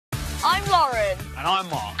I'm Lauren. And I'm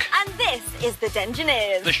Mark. And this is the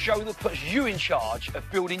Dengineers. The show that puts you in charge of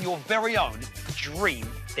building your very own dream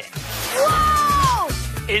den. Whoa!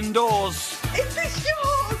 Indoors. Is this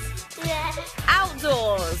yours? Yeah.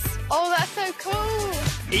 Outdoors. Oh, that's so cool.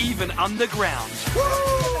 Even underground.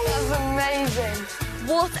 That's amazing.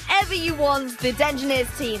 Whatever you want, the Dengineers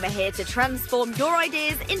team are here to transform your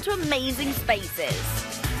ideas into amazing spaces.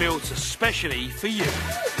 Built especially for you.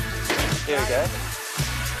 Here we go.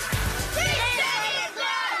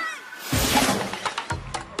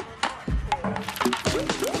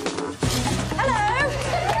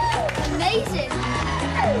 Hello. Amazing.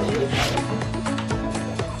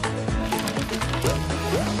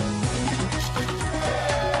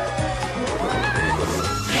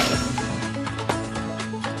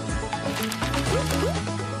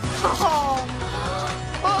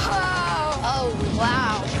 Oh,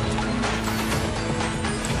 wow.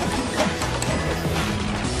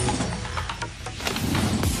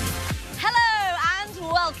 Hello and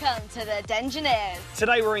welcome to the Dengineers.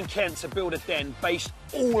 Today we're in Kent to build a den based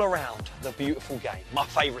all around the beautiful game. My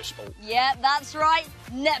favourite sport. Yeah, that's right,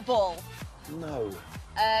 netball. No.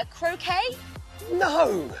 Croquet?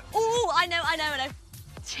 No! Oh, I know.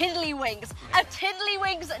 Tiddlywinks. A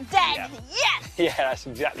Tiddlywinks den. Yeah. Yes! Yeah, that's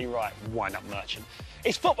exactly right. Wind-up merchant.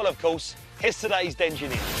 It's football, of course. Here's today's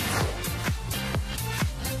Dengineers.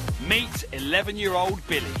 Meet 11-year-old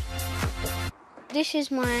Billy. This is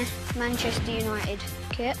my Manchester United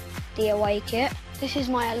kit, the away kit. This is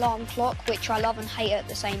my alarm clock, which I love and hate at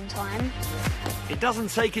the same time. It doesn't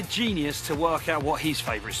take a genius to work out what his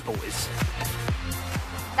favourite sport is.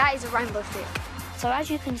 That is a rainbow stick. So as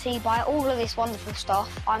you can see by all of this wonderful stuff,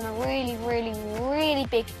 I'm a really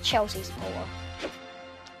big Chelsea supporter.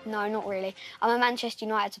 No, not really. I'm a Manchester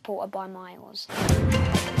United supporter by miles.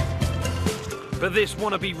 But this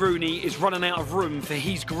wannabe Rooney is running out of room for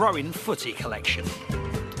his growing footy collection.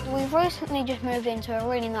 We've recently just moved into a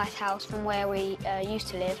really nice house from where we used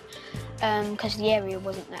to live, because the area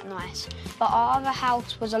wasn't that nice. But our other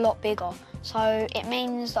house was a lot bigger, so it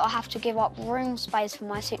means that I have to give up room space for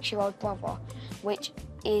my 6-year-old brother, which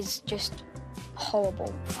is just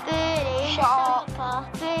horrible. Billy, Shut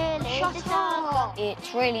up. Billy, Shut up!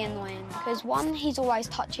 It's really annoying, because one, he's always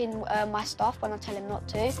touching my stuff when I tell him not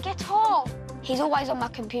to. Get off. He's always on my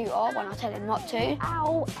computer when I tell him not to.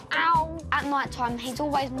 Ow, ow. At night time, he's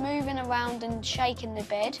always moving around and shaking the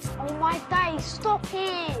bed. Oh, my days, stop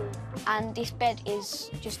him. And this bed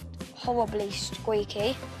is just horribly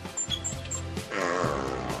squeaky.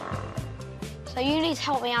 So you need to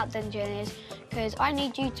help me out, Dengineers, because I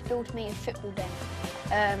need you to build me a football den.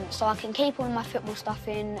 So I can keep all my football stuff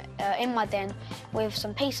in my den with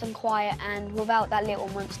some peace and quiet and without that little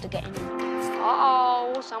monster getting in.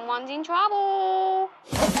 Uh-oh, someone's in trouble.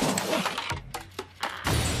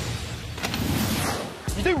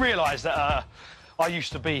 You do realise that I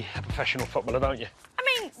used to be a professional footballer, don't you?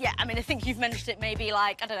 I think you've mentioned it maybe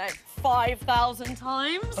like, I don't know, 5,000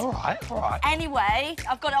 times. All right. Anyway,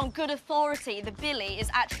 I've got it on good authority. The Billy is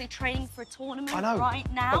actually training for a tournament right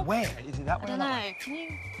now. But where? Is it that way I don't or that know. way? Can you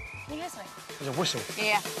hear something? There's a whistle.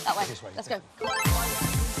 Yeah, that way. This way. Let's go.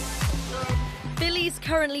 Billy's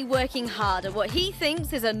currently working hard at what he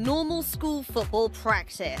thinks is a normal school football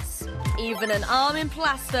practice. Even an arm in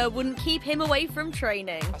plaster wouldn't keep him away from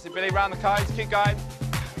training. That's it, Billy, round the cones, keep going.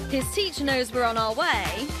 His teacher knows we're on our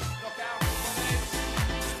way,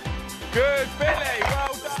 Good, Billy,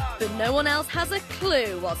 well done. but no one else has a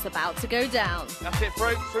clue what's about to go down. That's it,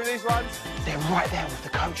 through these runs. They're right there with the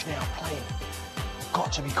coach now playing.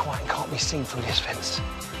 Got to be quiet and can't be seen through this fence.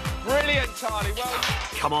 Brilliant, Charlie, well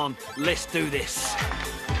done. Come on, let's do this.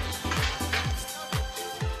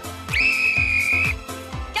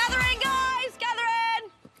 Gather in, guys! Gather in!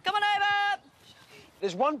 Come on over!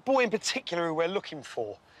 There's one boy in particular who we're looking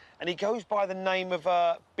for, and he goes by the name of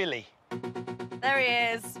Billy. There he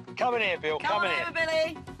is. Come in here, Bill, Come come on in here. over,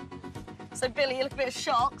 Billy. So, Billy, you look a bit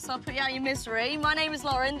shocked, so I'll put you out of your misery. My name is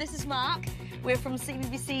Lauren, this is Mark. We're from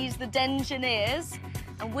CBBC's The Dengineers,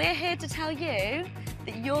 and we're here to tell you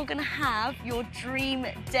that you're going to have your dream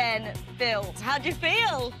den built. How do you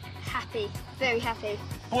feel? Happy, very happy.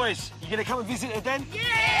 Boys, you gonna come and visit the den?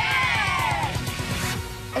 Yeah!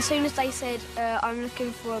 As soon as they said I'm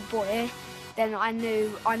looking for a boy, then I knew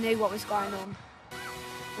what was going on,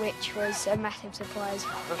 which was a massive surprise.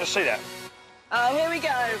 Let's just see that. Oh, here we go.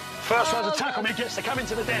 First one to tackle me gets to come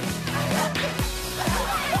into the den.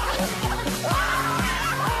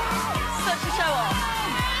 Such a show off.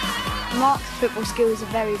 Mark's football skills are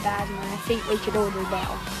very bad, and I think we could all do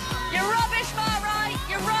better. You're rubbish, Mark, right?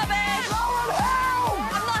 You're rubbish.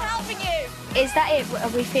 I'm not helping you. Is that it? Are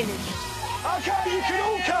we finished? OK, you can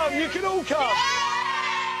all come, you can all come.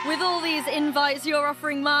 With all these invites you're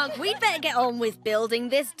offering, Mark, we'd better get on with building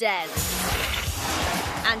this den.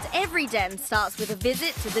 And every den starts with a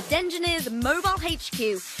visit to the Dengineers mobile HQ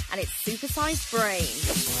and its supersized brain.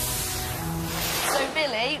 So,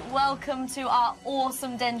 Billy, welcome to our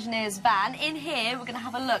awesome Dengineers van. In here, we're going to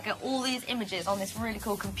have a look at all these images on this really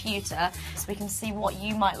cool computer so we can see what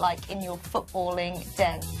you might like in your footballing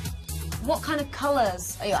den. What kind of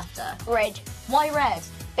colours are you after? Red. Why red?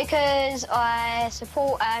 Because I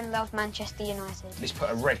support and love Manchester United. Let's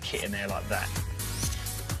put a red kit in there like that.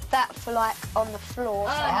 That for, like, on the floor.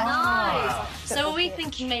 Oh, so nice. So are we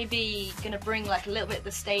thinking maybe going to bring, like, a little bit of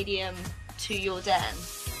the stadium to your den?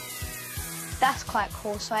 That's quite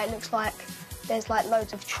cool, so it looks like there's, like,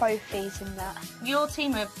 loads of trophies in that. Your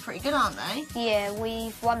team are pretty good, aren't they? Yeah,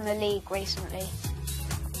 we've won the league recently.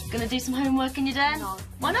 Gonna do some homework in your den? No.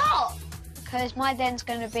 Why not? Because my den's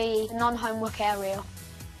going to be a non-homework area.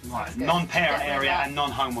 Right, non-parent area and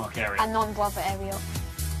non-homework area. And non-brother area.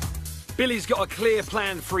 Billy's got a clear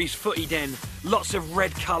plan for his footy den. Lots of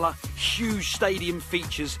red colour, huge stadium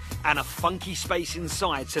features and a funky space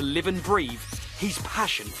inside to live and breathe his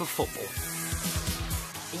passion for football.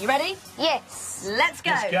 Are you ready? Yes. Let's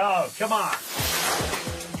go. Let's go, come on.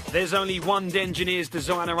 There's only one Dengineers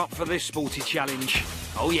designer up for this sporty challenge.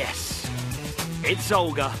 Oh yes, it's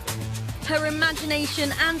Olga. Her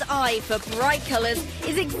imagination and eye for bright colours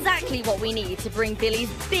is exactly what we need to bring Billy's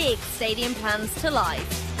big stadium plans to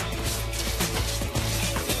life.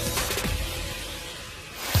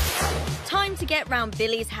 Time to get round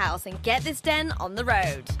Billy's house and get this den on the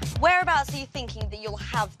road. Whereabouts are you thinking that you'll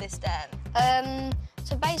have this den?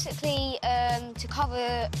 So basically, to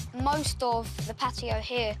cover most of the patio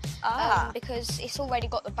here, because it's already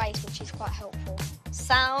got the base, which is quite helpful.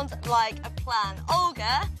 Sound like a plan.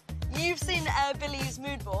 Olga, you've seen Billy's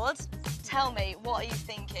mood board. Tell me, what are you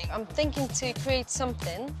thinking? I'm thinking to create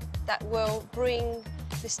something that will bring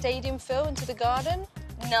the stadium feel into the garden.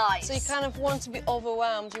 Nice. So you kind of want to be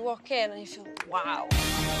overwhelmed. You walk in and you feel, wow.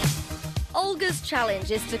 Olga's challenge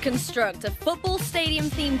is to construct a football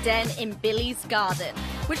stadium-themed den in Billy's garden,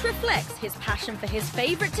 which reflects his passion for his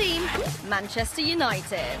favourite team, Manchester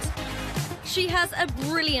United. She has a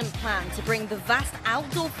brilliant plan to bring the vast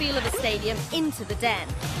outdoor feel of a stadium into the den,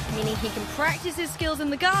 meaning he can practice his skills in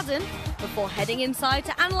the garden before heading inside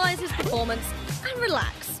to analyse his performance and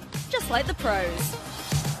relax, just like the pros.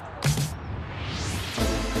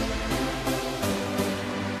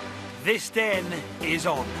 This den is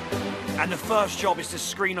on. And the first job is to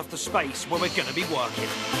screen off the space where we're going to be working.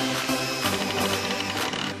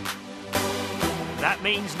 That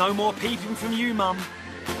means no more peeping from you, Mum.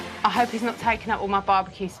 I hope he's not taking up all my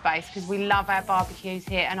barbecue space because we love our barbecues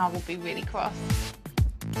here and I will be really cross.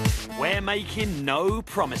 We're making no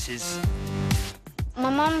promises.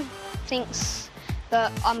 My mum thinks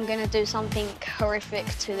that I'm going to do something horrific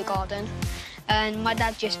to the garden, and my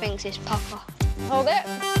dad just thinks it's pucker. Hold it.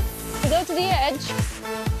 Go to the edge.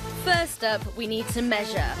 First up, we need to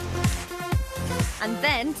measure. And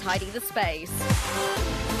then tidy the space.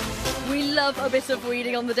 We love a bit of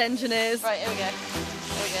weeding on the Dengineers. Right, here we go.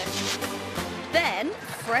 Here we go. Then,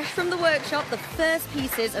 fresh from the workshop, the first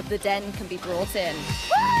pieces of the den can be brought in.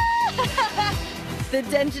 The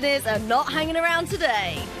Dengineers are not hanging around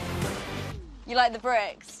today. You like the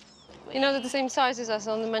bricks? You know, they're the same size as us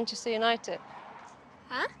on the Manchester United.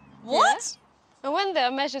 Huh? What? I went there, I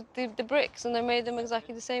measured the bricks, and they made them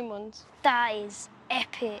exactly the same ones. That is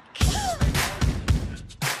epic.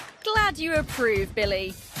 Glad you approve,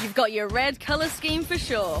 Billy. You've got your red colour scheme for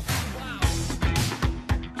sure.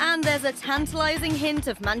 And there's a tantalising hint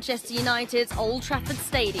of Manchester United's Old Trafford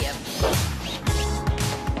Stadium.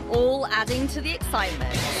 All adding to the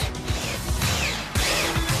excitement.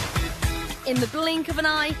 In the blink of an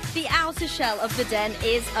eye, the outer shell of the den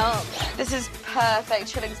is up. This is perfect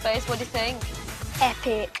chilling space. What do you think?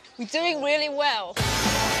 Epic. We're doing really well.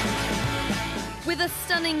 With a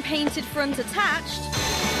stunning painted front attached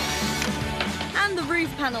and the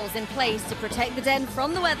roof panels in place to protect the den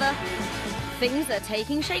from the weather, things are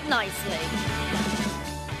taking shape nicely.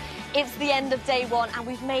 It's the end of day one and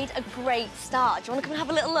we've made a great start. Do you want to come and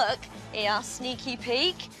have a little look? Here, sneaky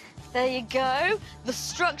peek. There you go. The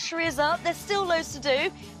structure is up. There's still loads to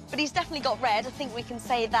do, but he's definitely got red. I think we can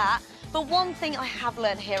say that. But one thing I have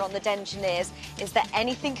learned here on the Dengineers is that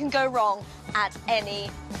anything can go wrong at any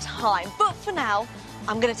time. But for now,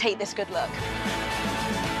 I'm going to take this good look.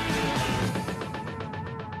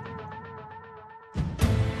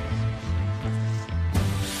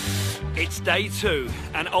 It's day 2,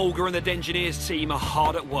 and Olga and the Dengineers team are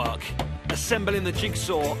hard at work, assembling the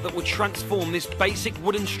jigsaw that will transform this basic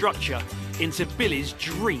wooden structure into Billy's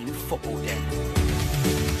dream football den.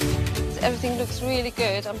 Everything looks really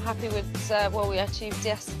good. I'm happy with what we achieved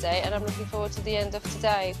yesterday, and I'm looking forward to the end of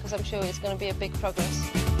today because I'm sure it's going to be a big progress.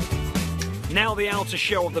 Now the outer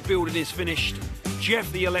shell of the building is finished,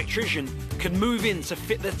 Jeff, the electrician, can move in to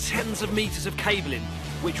fit the tens of metres of cabling,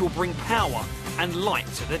 which will bring power and light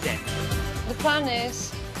to the den. The plan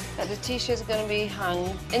is that the T-shirts are going to be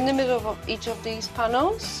hung in the middle of each of these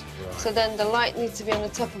panels. Right. So then the light needs to be on the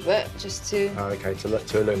top of it, just to... Oh, OK,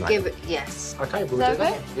 to illuminate. Give it, yes. OK, we'll do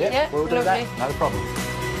that. Yeah, we'll do that. No problem.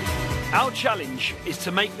 Our challenge is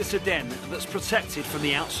to make this a den that's protected from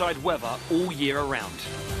the outside weather all year around.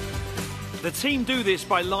 The team do this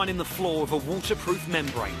by lining the floor with a waterproof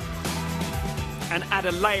membrane and add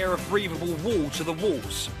a layer of breathable wool to the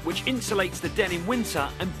walls, which insulates the den in winter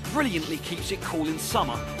and brilliantly keeps it cool in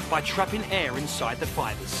summer by trapping air inside the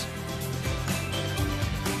fibres.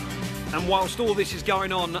 And whilst all this is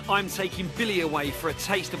going on, I'm taking Billy away for a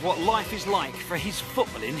taste of what life is like for his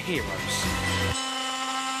footballing heroes.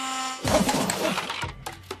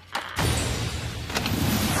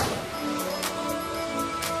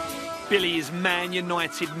 Billy is Man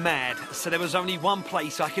United mad, so there was only one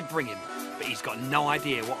place I could bring him, but he's got no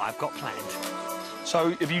idea what I've got planned.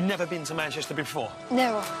 So, have you never been to Manchester before?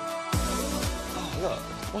 Never. Oh, look.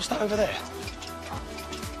 What's that over there?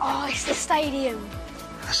 Oh, it's the stadium.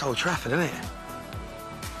 That's Old Trafford, isn't it?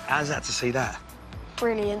 How's that to see that?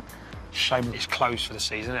 Brilliant. Shame it's closed for the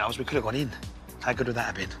season, else we could have gone in. How good would that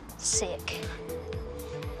have been? Sick.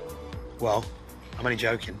 Well, I'm only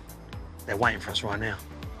joking. They're waiting for us right now.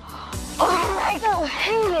 Oh,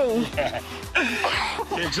 really?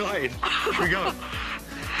 You excited? Should we go?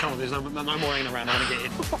 Come on, there's no more hanging around. I want to get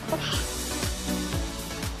in.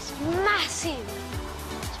 It's massive.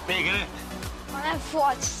 It's big, isn't it? I never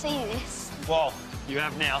thought I'd see this. Well, you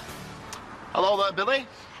have now. Hello there, Billy.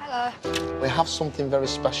 Hello. We have something very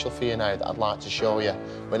special for you now that I'd like to show you.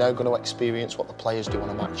 We're now going to experience what the players do on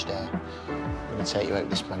a match day. We're going to take you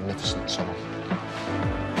out this magnificent tunnel.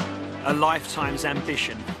 A lifetime's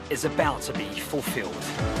ambition is about to be fulfilled.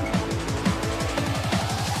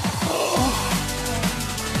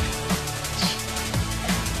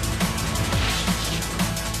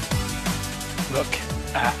 Look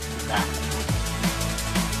at that.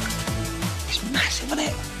 It's massive, isn't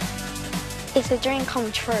it? It's a dream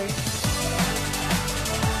come true.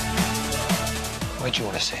 Where do you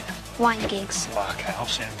want to sit? Wine gigs. Well, OK, I'll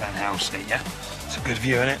sit in Van House seat, yeah? It's a good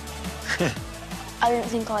view, isn't it? I didn't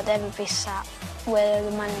think I'd ever be sat where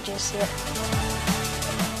the managers sit.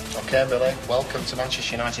 OK, Billy, welcome to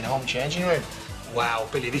Manchester United home changing room. Wow,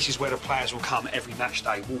 Billy, this is where the players will come every match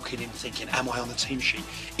day, walking in thinking, am I on the team sheet?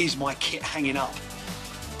 Is my kit hanging up?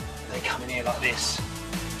 They come in here like this.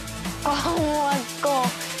 Oh, my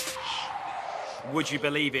God. Would you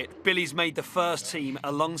believe it? Billy's made the first team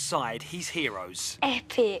alongside his heroes.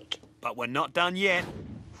 Epic. But we're not done yet.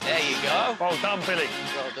 There you go. Well done, Billy.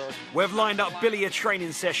 Well done. We've lined up Billy a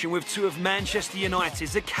training session with two of Manchester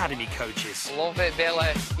United's academy coaches. Love it,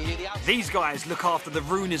 Billy. These guys look after the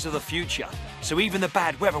ruiners of the future, so even the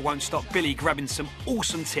bad weather won't stop Billy grabbing some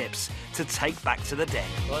awesome tips to take back to the den.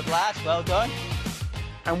 Good lad, well done.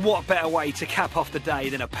 And what better way to cap off the day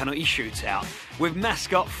than a penalty shootout, with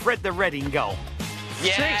mascot Fred the Red in goal.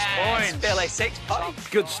 Yes, 6 points. Billy, 6 points.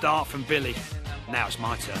 Good start from Billy. Now it's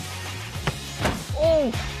my turn.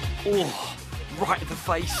 Oh, Oh, right in the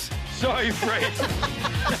face. sorry, Fred.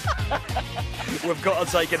 We've got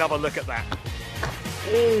to take another look at that.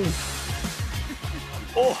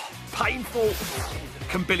 Oh, painful.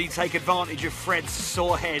 Can Billy take advantage of Fred's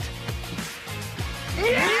sore head?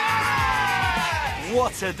 Yeah!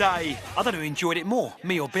 What a day. I don't know who enjoyed it more,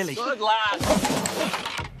 me or Billy. Good lad.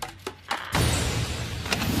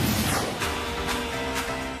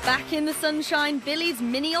 Back in the sunshine, Billy's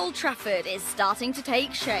mini Old Trafford is starting to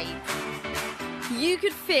take shape. You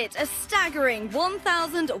could fit a staggering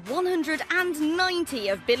 1,190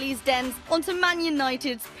 of Billy's dens onto Man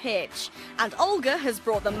United's pitch. And Olga has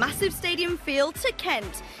brought the massive stadium feel to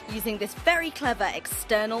Kent using this very clever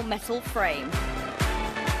external metal frame.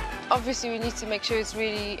 Obviously, we need to make sure it's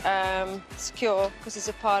really secure because it's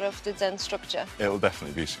a part of the den structure. It will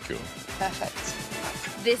definitely be secure. Perfect.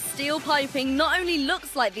 This steel piping not only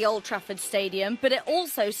looks like the Old Trafford Stadium, but it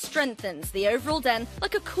also strengthens the overall den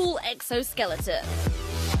like a cool exoskeleton.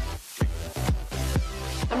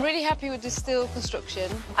 I'm really happy with the steel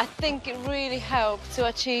construction. I think it really helped to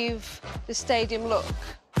achieve the stadium look.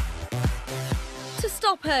 To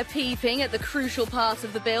stop her peeping at the crucial part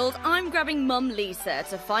of the build, I'm grabbing Mum Lisa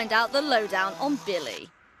to find out the lowdown on Billy.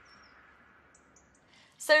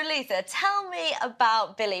 So Lisa, tell me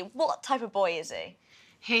about Billy. What type of boy is he?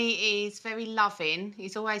 He is very loving.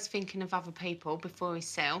 He's always thinking of other people before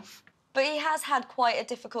himself. But he has had quite a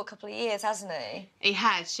difficult couple of years, hasn't he? He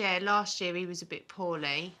has, yeah. Last year he was a bit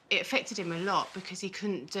poorly. It affected him a lot because he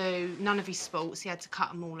couldn't do none of his sports. He had to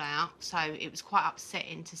cut them all out, so it was quite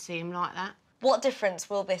upsetting to see him like that. What difference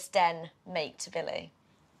will this den make to Billy?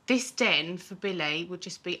 This den for Billy would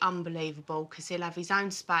just be unbelievable because he'll have his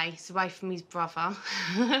own space away from his brother.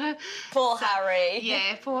 Poor Harry.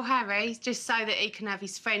 Yeah, poor Harry, just so that he can have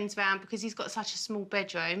his friends round because he's got such a small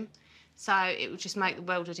bedroom. So it would just make the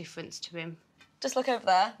world of difference to him. Just look over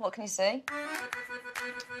there. What can you see?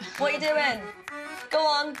 What are you doing? Go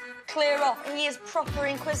on, clear off. He is proper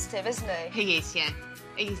inquisitive, isn't he? He is, yeah.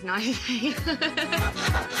 He's nosy.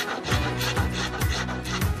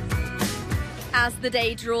 As the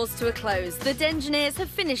day draws to a close, the Dengineers have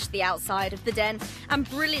finished the outside of the den and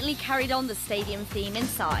brilliantly carried on the stadium theme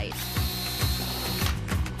inside.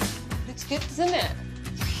 Looks good, doesn't it?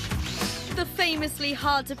 The famously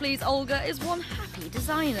hard-to-please Olga is one happy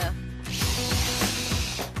designer.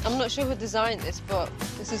 I'm not sure who designed this, but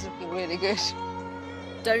this is looking really good.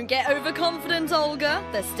 Don't get overconfident, Olga.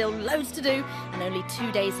 There's still loads to do and only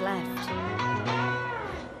 2 days left.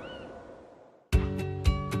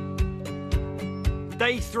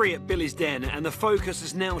 Day 3 at Billy's Den, and the focus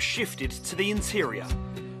has now shifted to the interior,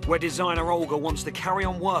 where designer Olga wants to carry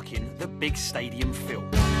on working the big stadium feel.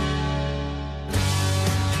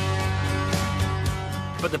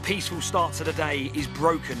 But the peaceful start to the day is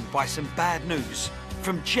broken by some bad news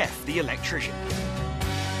from Jeff the electrician.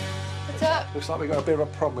 What's up? Looks like we've got a bit of a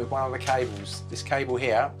problem with one of the cables. This cable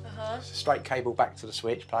here, it's a straight cable back to the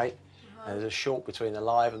switch plate, and there's a short between the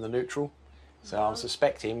live and the neutral. So I'm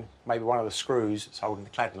suspecting maybe one of the screws that's holding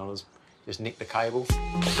the cladding on has just nicked the cable.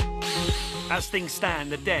 As things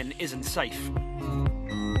stand, the den isn't safe.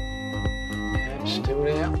 Still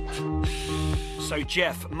there. So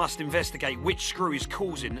Jeff must investigate which screw is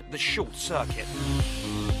causing the short circuit.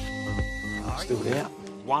 Still there.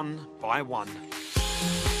 One by one.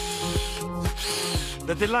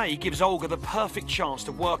 The delay gives Olga the perfect chance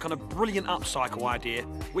to work on a brilliant upcycle idea,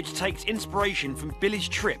 which takes inspiration from Billy's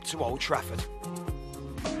trip to Old Trafford.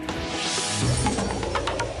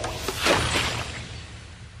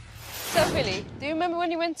 So, Billy, do you remember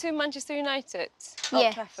when you went to Manchester United? Old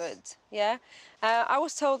Yes. Trafford, yeah? I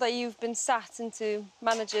was told that you've been sat into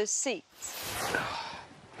manager's seat.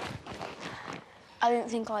 I didn't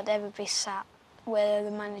think I'd ever be sat where the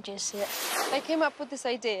managers sit. They came up with this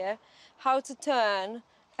idea how to turn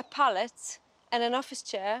a pallet and an office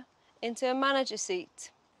chair into a manager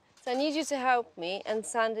seat. So I need you to help me and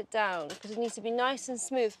sand it down because it needs to be nice and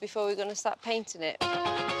smooth before we're going to start painting it.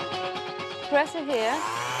 Press it here.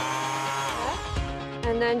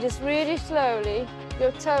 And then just really slowly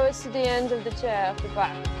go towards to the end of the chair at the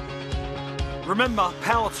back. Remember,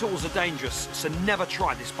 power tools are dangerous, so never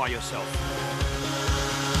try this by yourself.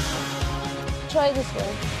 Try this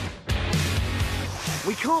one.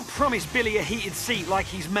 We can't promise Billy a heated seat like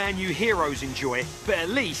his Man U heroes enjoy, but at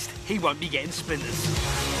least he won't be getting splinters.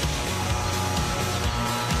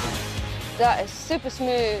 That is super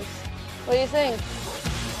smooth. What do you think?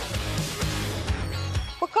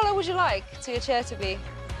 What colour would you like to your chair to be?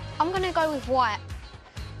 I'm going to go with white.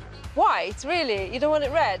 White, really? You don't want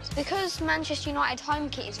it red? Because Manchester United home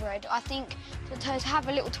kit is red, I think to have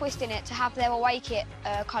a little twist in it, to have their away kit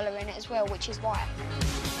colour in it as well, which is white.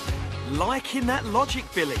 Liking that logic,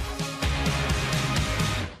 Billy.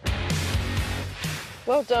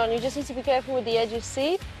 Well done. You just need to be careful with the edges,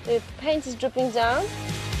 see? The paint is dripping down.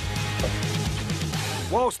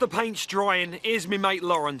 Whilst the paint's drying, here's me mate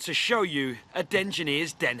Lauren to show you a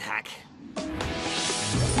Dengineers den hack.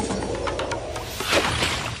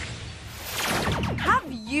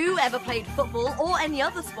 Have you ever played football or any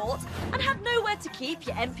other sport and have nowhere to keep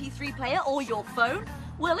your MP3 player or your phone?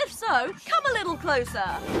 Well, if so, come a little closer.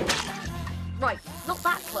 Right, not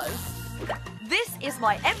that close. This is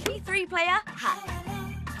my MP3 player hack.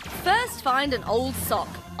 First, find an old sock,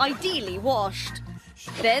 ideally washed.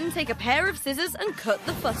 Then take a pair of scissors and cut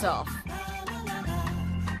the foot off.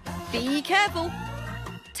 Be careful.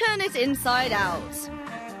 Turn it inside out.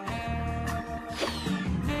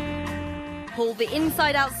 Pull the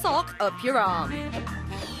inside-out sock up your arm.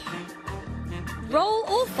 Roll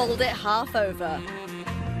or fold it half over.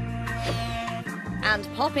 And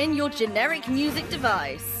pop in your generic music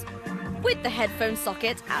device with the headphone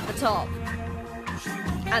socket at the top.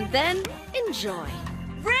 And then enjoy.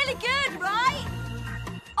 Really good, right?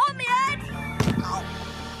 On the head! Oh.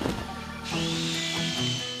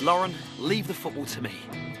 Lauren, leave the football to me.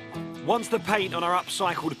 Once the paint on our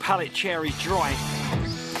upcycled pallet chair is dry,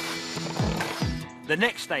 The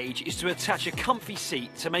next stage is to attach a comfy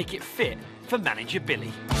seat to make it fit for manager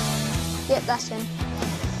Billy. Yep, that's him.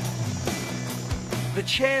 The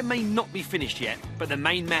chair may not be finished yet, but the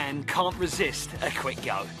main man can't resist a quick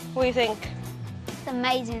go. What do you think? It's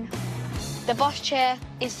amazing. The boss chair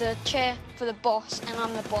is the chair for the boss, and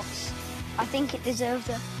I'm the boss. I think it deserves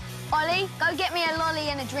a... Ollie, go get me a lolly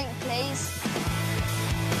and a drink, please.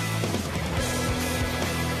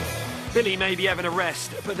 Billy may be having a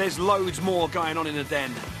rest, but there's loads more going on in the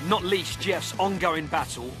den, not least Jeff's ongoing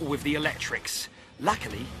battle with the electrics.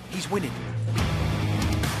 Luckily, he's winning.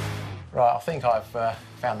 Right, I think I've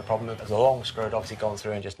found the problem. There's a long screw had obviously gone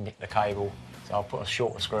through and just nicked the cable, so I'll put a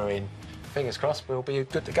shorter screw in. Fingers crossed, we'll be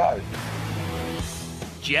good to go.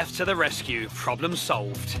 Jeff to the rescue, problem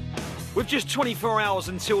solved. With just 24 hours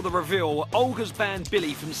until the reveal, Olga's banned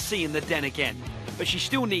Billy from seeing the den again, but she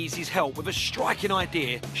still needs his help with a striking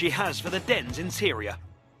idea she has for the den's interior.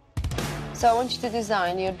 So I want you to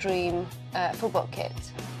design your dream football kit,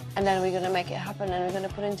 and then we're going to make it happen and we're going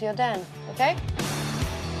to put it into your den, OK?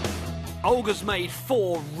 Olga's made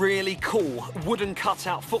 4 really cool wooden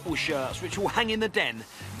cutout football shirts which will hang in the den,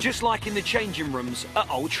 just like in the changing rooms at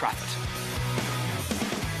Old Trafford.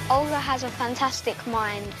 Olga has a fantastic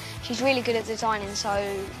mind. She's really good at designing, so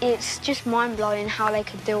it's just mind-blowing how they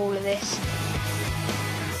could do all of this.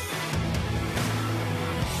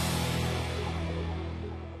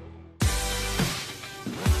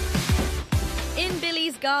 In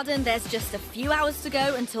Billy's garden, there's just a few hours to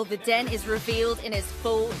go until the den is revealed in its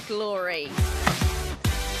full glory.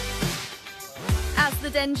 As the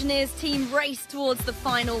Dengineers team race towards the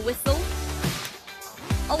final whistle,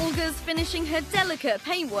 Olga's finishing her delicate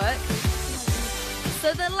paintwork,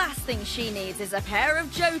 so the last thing she needs is a pair of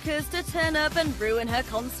jokers to turn up and ruin her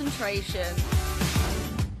concentration.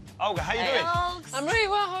 Olga, how you doing? Olgs. I'm really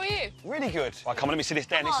well, how are you? Really good. Right, come on, let me see this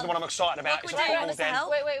den. This is the one I'm excited about. It's a football den.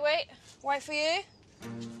 Wait. Wait for you.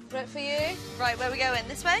 Wait for you. Right, where are we going?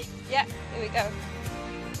 This way? Yeah, here we go.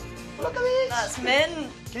 Look at this. That's mint.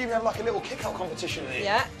 You can even have like a little kick-out competition in here.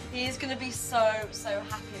 Yeah. He's going to be so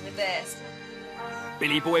happy with this.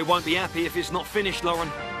 Billy boy won't be happy if it's not finished, Lauren.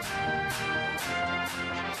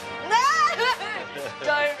 No!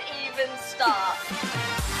 Don't even start.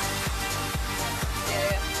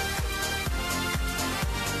 Yeah.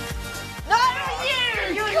 No,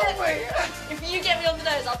 you! You got me! If you get me on the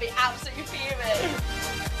nose, I'll be absolutely fuming.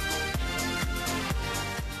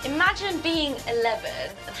 Imagine being 11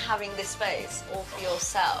 and having this space all for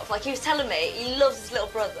yourself. Like, he was telling me he loves his little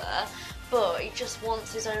brother, but he just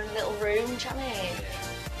wants his own little room, do you know what I mean?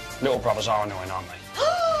 Little brothers are annoying, aren't they?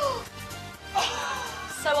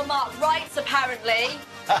 So are Mark Wright's, apparently.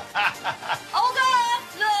 Olga,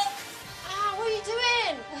 look! Ah, what are you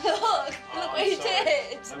doing? Look what you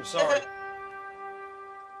did. I'm sorry.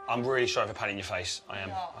 I'm really sorry for painting your face. I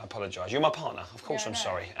am. I apologise. You're my partner. Of course I'm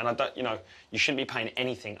sorry. And I don't, you know, you shouldn't be painting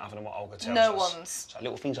anything other than what Olga tells us. No one's. So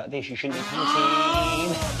little things like this you shouldn't be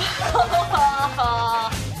painting.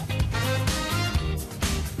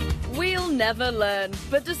 We'll never learn,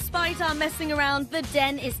 but despite our messing around, the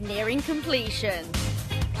den is nearing completion.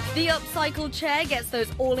 The upcycled chair gets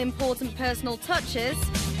those all-important personal touches.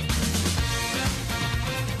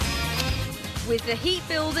 With the heat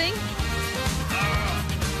building,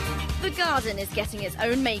 the garden is getting its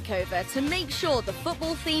own makeover to make sure the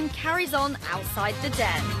football theme carries on outside the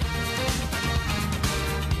den.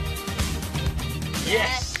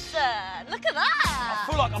 Yes! Sir. Look at that! I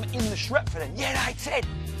feel like I'm in the Shrepford then. Yeah, I did.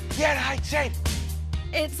 Yeah, I did.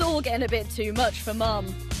 It's all getting a bit too much for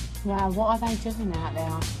Mum. Wow, what are they doing out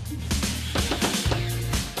there?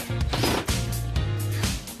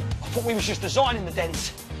 I thought we was just designing the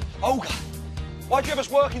dens. Olga, why'd you have us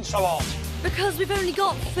working so hard? Because we've only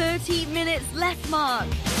got 30 minutes left, Mark.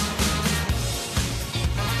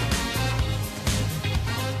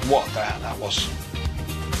 What the hell that was?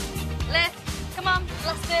 Left. Come on,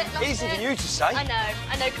 last bit, last Easy bit. for you to say. I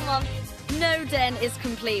know, come on. No den is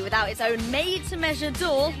complete without its own made-to-measure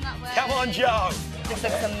door. Come on, Joe. This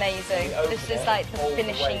looks amazing. This is like the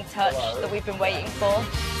finishing touch that we've been waiting for.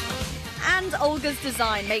 And Olga's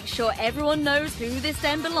design makes sure everyone knows who this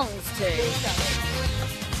den belongs to.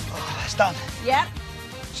 Oh, that's done. Yep.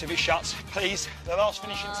 See if it shuts, please. The last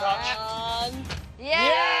finishing touch.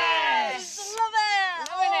 Yes! Love it!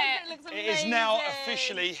 Loving it looks It is now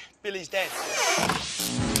officially Billy's den.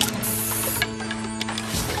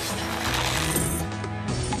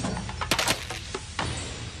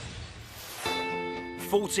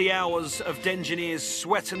 40 hours of Dengineers'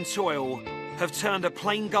 sweat and toil have turned a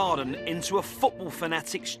plain garden into a football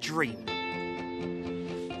fanatic's dream.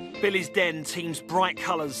 Billy's Den teams bright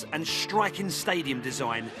colours and striking stadium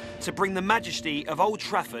design to bring the majesty of Old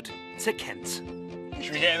Trafford to Kent.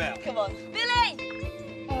 Should we get him out? Come on. Billy!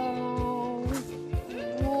 Oh,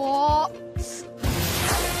 what?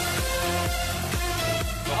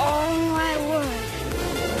 Oh my word.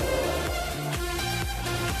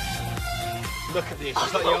 Look at this,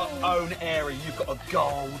 it's like your own area. You've got a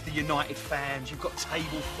goal with the United fans, you've got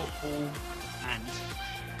table football, and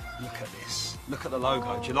look at this. Look at the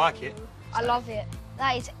logo. Do you like it? I love it.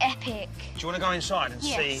 That is epic. Do you want to go inside and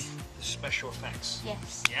Yes. see the special effects?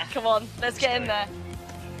 Yes. Yeah? Come on, let's get in there.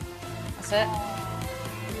 That's it.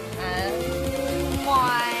 And...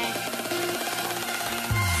 My.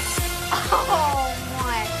 Oh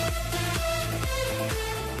my.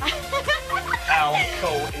 How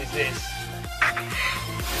cool is this?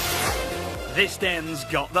 This den's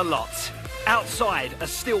got the lot. Outside, a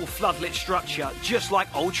still floodlit structure, just like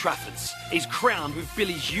Old Trafford's, is crowned with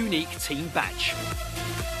Billy's unique team badge.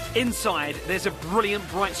 Inside, there's a brilliant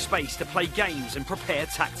bright space to play games and prepare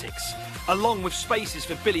tactics, along with spaces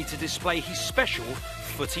for Billy to display his special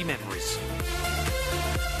footy memories.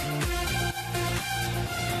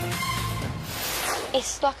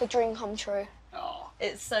 It's like a dream come true. Oh,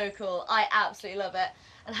 it's so cool. I absolutely love it.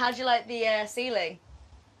 And how do you like the ceiling?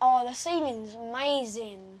 Oh, the ceiling's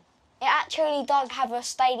amazing. It actually does have a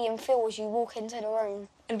stadium feel as you walk into the room.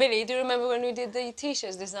 And Billy, do you remember when we did the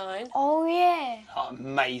T-shirts design? Oh, yeah. How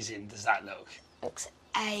amazing does that look? Looks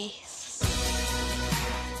ace.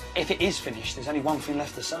 If it is finished, there's only one thing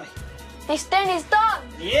left to say. This den is done!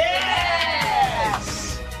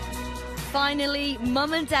 Yes! Finally,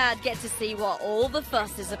 Mum and Dad get to see what all the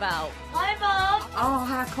fuss is about. Hi, Mum! Oh,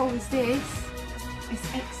 how cool is this? It's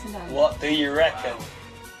excellent. What do you reckon?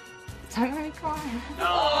 Don't make me cry.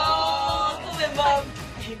 Oh, come in, Mum.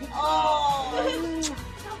 Oh.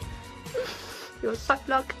 You're so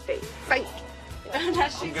lucky. Thank you. I'm going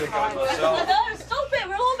to go myself. No, stop it.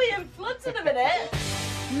 We'll all be in floods in a minute.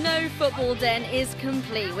 No football den is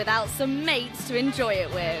complete without some mates to enjoy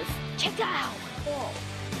it with. Check that out. What?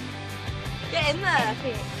 Get in there.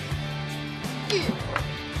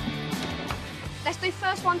 Let's do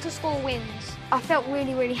first one to score wins. I felt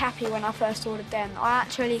really, really happy when I first saw the den. I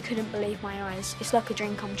actually couldn't believe my eyes. It's like a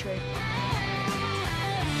dream come true.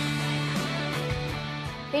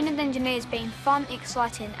 Being a Dengineer has been fun,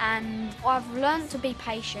 exciting, and I've learnt to be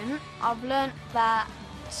patient. I've learnt that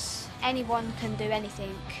anyone can do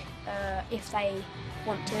anything if they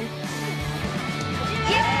want to.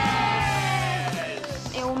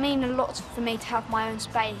 Yes! It will mean a lot for me to have my own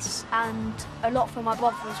space, and a lot for my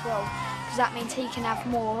brother as well, because that means he can have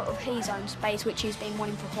more of his own space, which he's been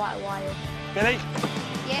wanting for quite a while. Billy?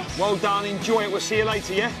 Yes? Well done, enjoy it. We'll see you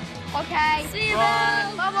later, yeah? Okay. See you, Bye.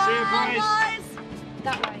 Bill. Bye-bye. See you, boys. Bye, boys.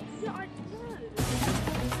 That way.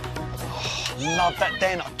 Love that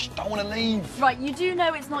den. I just don't want to leave. Right, you do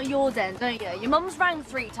know it's not your den, don't you? Your mum's rang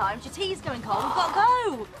 3 times, your tea's going cold, we've got to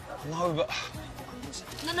go. No, but...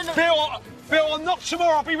 No. Bill, I'm not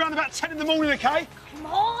tomorrow. I'll be round about 10 in the morning, OK? Come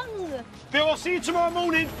on. Bill, I'll see you tomorrow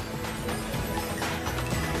morning.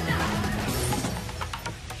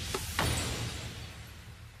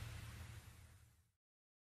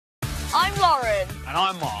 I'm Lauren. And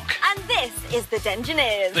I'm Mark. And this is the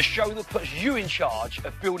Dengineers. The show that puts you in charge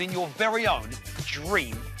of building your very own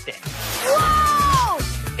dream den. Whoa!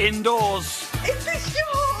 Indoors. Is this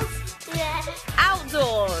yours? Yeah.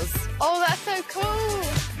 Outdoors. Oh, that's so cool.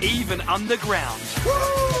 Even underground.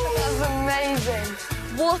 That's amazing.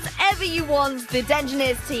 Whatever you want, the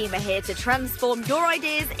Dengineers team are here to transform your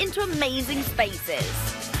ideas into amazing spaces.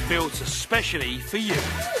 Built especially for you.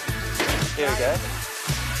 Here we go.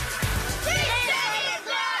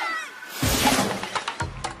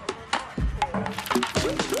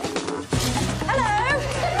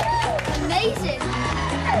 Amazing.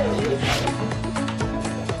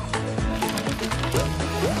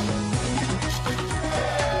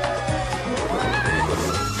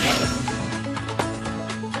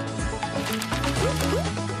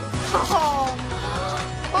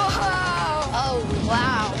 Oh,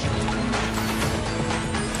 wow.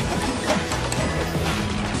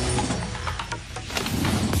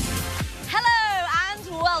 Hello and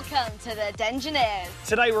welcome to the Dengineers.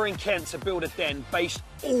 Today we're in Kent to build a den based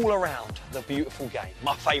all around the beautiful game.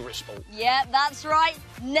 My favourite sport. Yeah, that's right,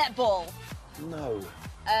 netball. No.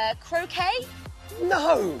 Croquet?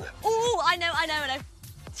 No! Oh, I know.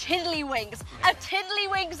 Tiddlywinks. A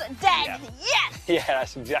Tiddlywinks den. Yes! Yeah,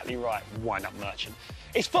 that's exactly right. Wind-up merchant.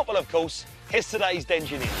 It's football, of course. Here's today's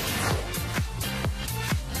Dengineer.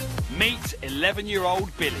 Meet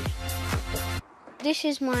 11-year-old Billy. This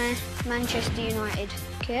is my Manchester United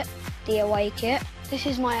kit, the the away kit. This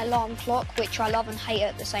is my alarm clock, which I love and hate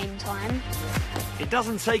at the same time. It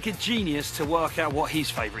doesn't take a genius to work out what his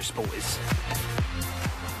favourite sport is.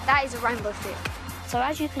 That is a rainbow stick. So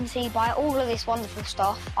as you can see by all of this wonderful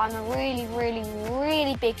stuff, I'm a really, really,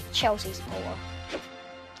 really big Chelsea supporter.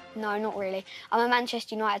 No, not really. I'm a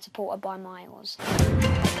Manchester United supporter by miles.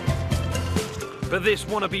 But this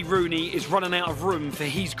wannabe Rooney is running out of room for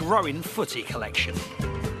his growing footy collection.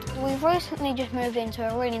 We've recently just moved into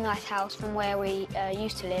a really nice house from where we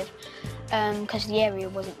used to live, because the area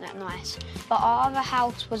wasn't that nice. But our other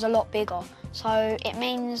house was a lot bigger, so it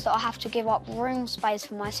means that I have to give up room space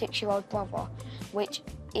for my 6-year-old brother, which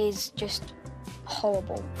is just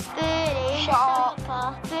horrible. Billy, shut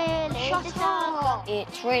up. Billy, shut up.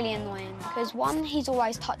 It's really annoying, because one, he's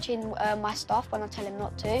always touching my stuff when I tell him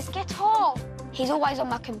not to. Get off. He's always on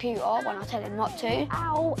my computer when I tell him not to.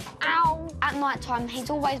 Ow, ow. At night time, he's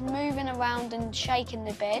always moving around and shaking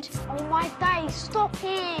the bed. Oh my days, stop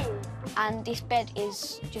it. And this bed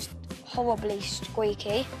is just horribly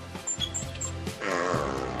squeaky.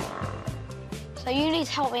 So you need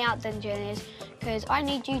to help me out, Dengineers, because I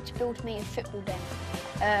need you to build me a football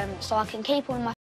den, so I can keep all my